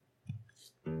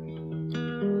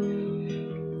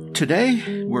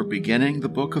Today, we're beginning the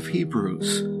book of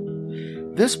Hebrews.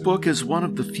 This book is one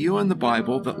of the few in the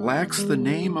Bible that lacks the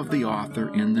name of the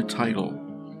author in the title.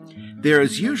 There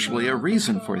is usually a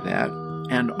reason for that,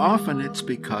 and often it's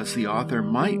because the author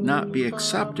might not be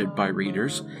accepted by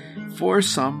readers for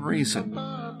some reason,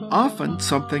 often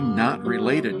something not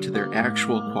related to their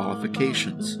actual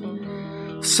qualifications.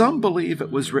 Some believe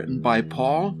it was written by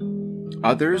Paul,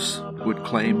 others would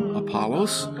claim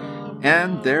Apollos,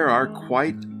 and there are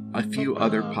quite a few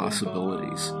other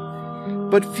possibilities.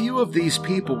 But few of these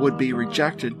people would be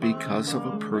rejected because of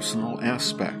a personal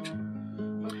aspect.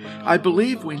 I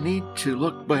believe we need to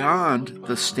look beyond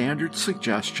the standard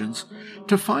suggestions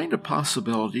to find a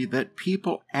possibility that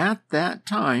people at that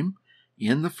time,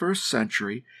 in the first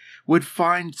century, would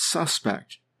find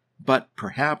suspect, but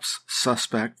perhaps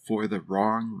suspect for the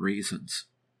wrong reasons.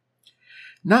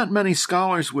 Not many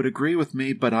scholars would agree with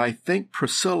me, but I think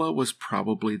Priscilla was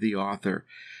probably the author,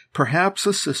 perhaps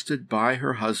assisted by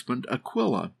her husband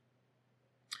Aquila.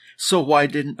 So why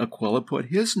didn't Aquila put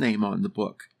his name on the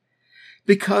book?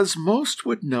 Because most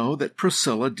would know that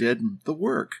Priscilla did the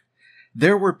work.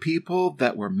 There were people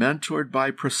that were mentored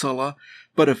by Priscilla,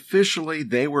 but officially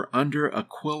they were under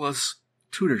Aquila's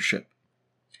tutorship.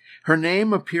 Her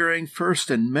name appearing first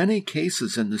in many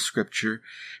cases in the Scripture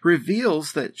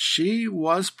reveals that she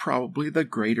was probably the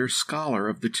greater scholar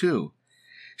of the two.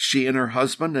 She and her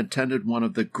husband attended one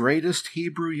of the greatest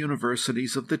Hebrew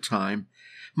universities of the time,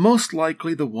 most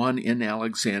likely the one in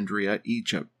Alexandria,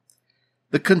 Egypt.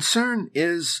 The concern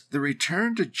is the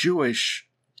return to Jewish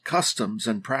customs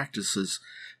and practices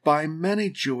by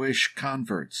many Jewish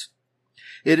converts.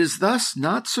 It is thus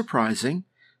not surprising,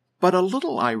 but a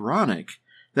little ironic,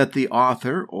 that the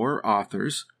author or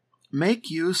authors make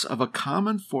use of a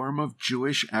common form of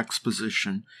Jewish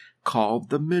exposition called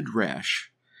the Midrash,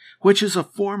 which is a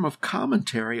form of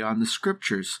commentary on the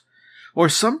Scriptures, or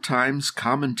sometimes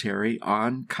commentary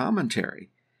on commentary.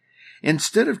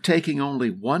 Instead of taking only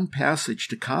one passage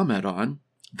to comment on,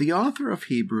 the author of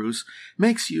Hebrews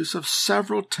makes use of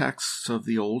several texts of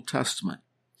the Old Testament.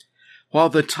 While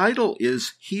the title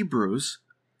is Hebrews,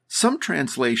 some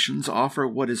translations offer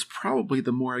what is probably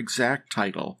the more exact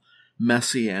title,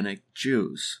 Messianic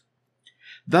Jews.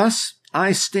 Thus,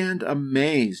 I stand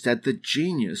amazed at the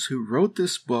genius who wrote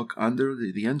this book under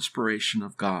the inspiration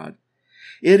of God.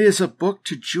 It is a book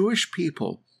to Jewish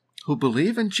people who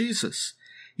believe in Jesus,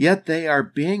 yet they are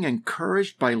being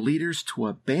encouraged by leaders to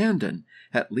abandon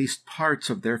at least parts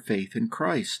of their faith in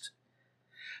Christ.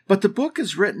 But the book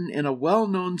is written in a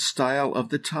well-known style of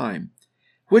the time,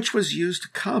 which was used to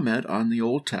comment on the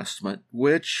Old Testament,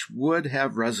 which would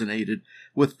have resonated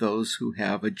with those who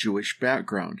have a Jewish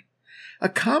background. A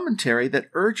commentary that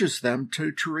urges them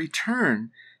to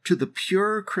return to the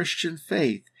pure Christian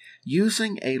faith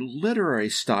using a literary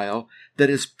style that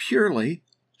is purely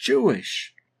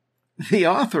Jewish. The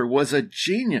author was a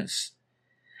genius.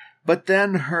 But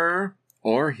then her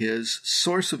or his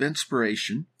source of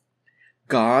inspiration,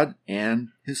 God and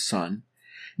his Son,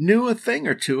 knew a thing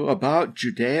or two about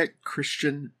Judaic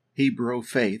Christian Hebrew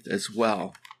faith as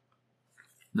well.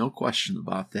 No question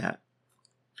about that.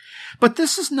 But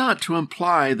this is not to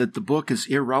imply that the book is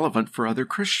irrelevant for other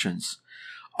Christians.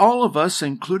 All of us,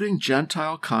 including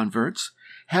Gentile converts,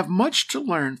 have much to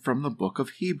learn from the book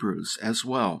of Hebrews as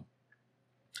well.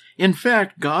 In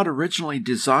fact, God originally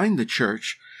designed the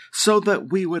church so that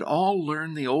we would all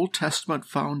learn the Old Testament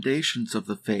foundations of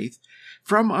the faith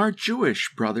from our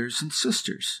Jewish brothers and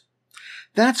sisters.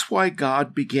 That's why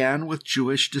God began with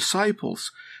Jewish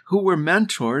disciples who were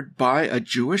mentored by a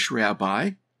Jewish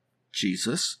rabbi,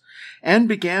 Jesus, and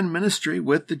began ministry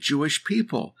with the Jewish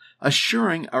people,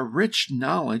 assuring a rich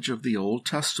knowledge of the Old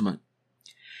Testament.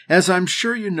 As I'm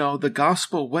sure you know, the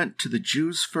gospel went to the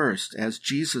Jews first, as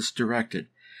Jesus directed,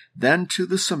 then to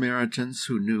the Samaritans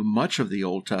who knew much of the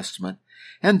Old Testament,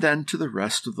 and then to the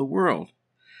rest of the world.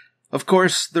 Of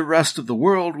course, the rest of the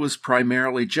world was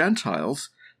primarily Gentiles,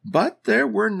 but there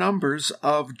were numbers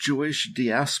of Jewish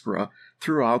diaspora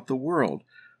throughout the world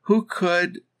who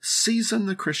could season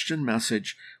the Christian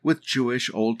message with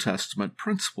Jewish Old Testament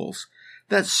principles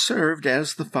that served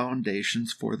as the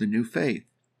foundations for the new faith.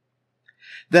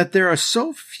 That there are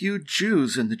so few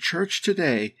Jews in the church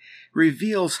today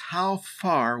reveals how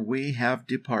far we have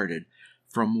departed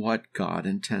from what God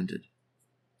intended.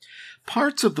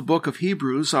 Parts of the book of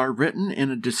Hebrews are written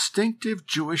in a distinctive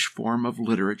Jewish form of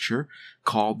literature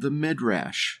called the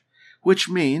Midrash, which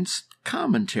means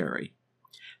commentary.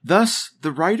 Thus,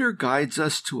 the writer guides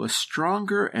us to a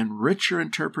stronger and richer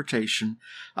interpretation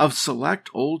of select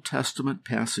Old Testament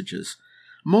passages,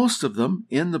 most of them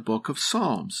in the book of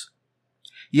Psalms.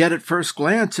 Yet at first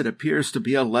glance it appears to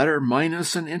be a letter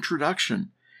minus an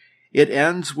introduction. It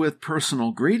ends with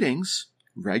personal greetings,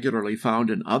 regularly found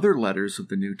in other letters of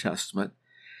the New Testament,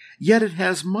 yet it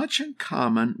has much in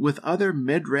common with other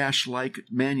Midrash-like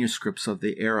manuscripts of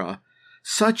the era,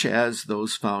 such as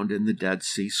those found in the Dead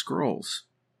Sea Scrolls.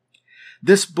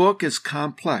 This book is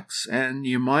complex, and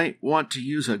you might want to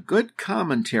use a good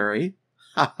commentary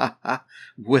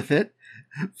with it,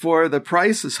 for the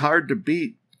price is hard to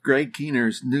beat Greg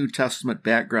Keener's New Testament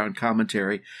background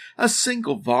commentary, a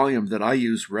single volume that I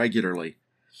use regularly.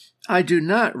 I do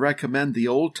not recommend the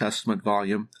Old Testament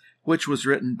volume, which was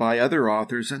written by other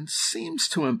authors and seems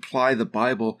to imply the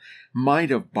Bible might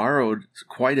have borrowed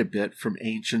quite a bit from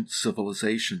ancient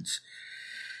civilizations.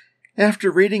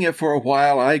 After reading it for a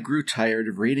while, I grew tired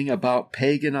of reading about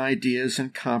pagan ideas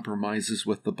and compromises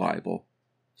with the Bible.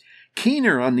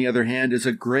 Keener, on the other hand, is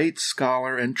a great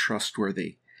scholar and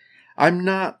trustworthy. I'm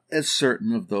not as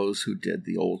certain of those who did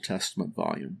the Old Testament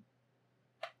volume.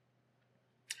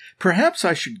 Perhaps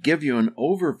I should give you an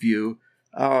overview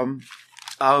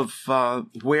of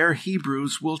where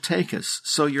Hebrews will take us,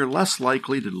 so you're less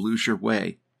likely to lose your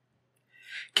way.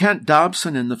 Kent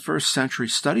Dobson in the First Century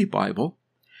Study Bible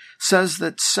says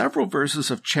that several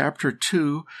verses of chapter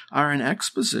 2 are an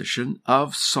exposition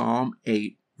of Psalm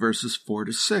 8, verses 4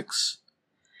 to 6.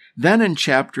 Then in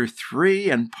chapter 3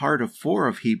 and part of 4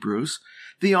 of Hebrews,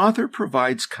 the author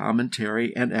provides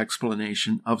commentary and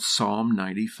explanation of Psalm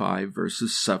 95,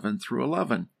 verses 7 through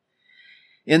 11.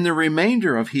 In the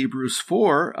remainder of Hebrews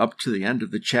 4, up to the end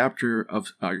of chapter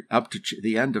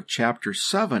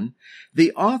 7,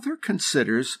 the author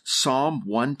considers Psalm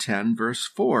 110, verse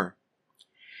 4.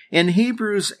 In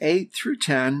Hebrews 8 through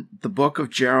 10, the book of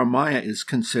Jeremiah is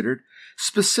considered,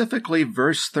 specifically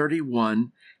verse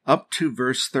 31 up to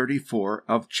verse 34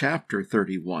 of chapter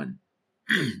 31.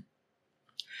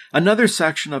 Another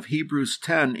section of Hebrews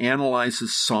 10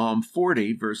 analyzes Psalm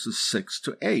 40, verses 6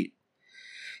 to 8.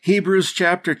 Hebrews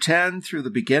chapter 10 through the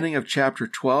beginning of chapter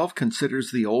 12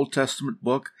 considers the Old Testament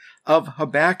book of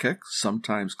Habakkuk,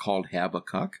 sometimes called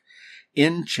Habakkuk,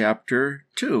 in chapter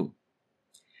 2.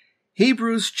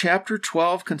 Hebrews chapter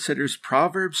 12 considers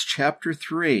Proverbs chapter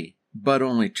 3, but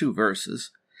only 2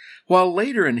 verses, while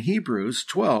later in Hebrews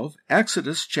 12,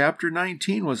 Exodus chapter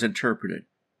 19 was interpreted.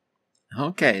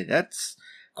 Okay, that's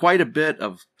quite a bit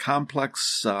of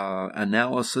complex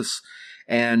analysis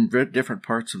and different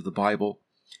parts of the Bible,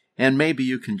 and maybe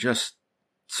you can just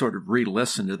sort of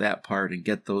re-listen to that part and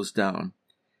get those down.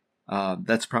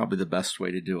 That's probably the best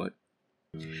way to do it.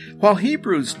 While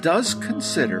Hebrews does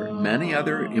consider many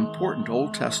other important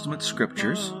Old Testament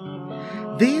scriptures,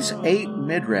 these 8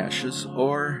 midrashes,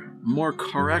 or more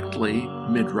correctly,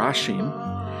 midrashim,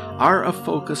 are a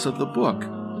focus of the book.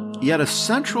 Yet a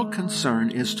central concern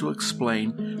is to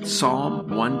explain Psalm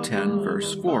 110,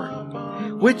 verse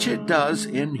 4, which it does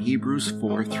in Hebrews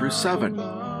 4 through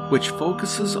 7, which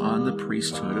focuses on the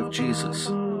priesthood of Jesus.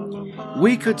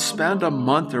 We could spend a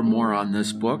month or more on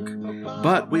this book,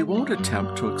 but we won't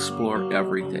attempt to explore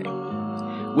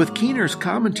everything. With Keener's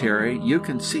commentary, you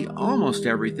can see almost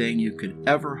everything you could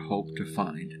ever hope to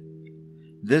find.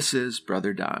 This is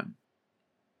Brother Don.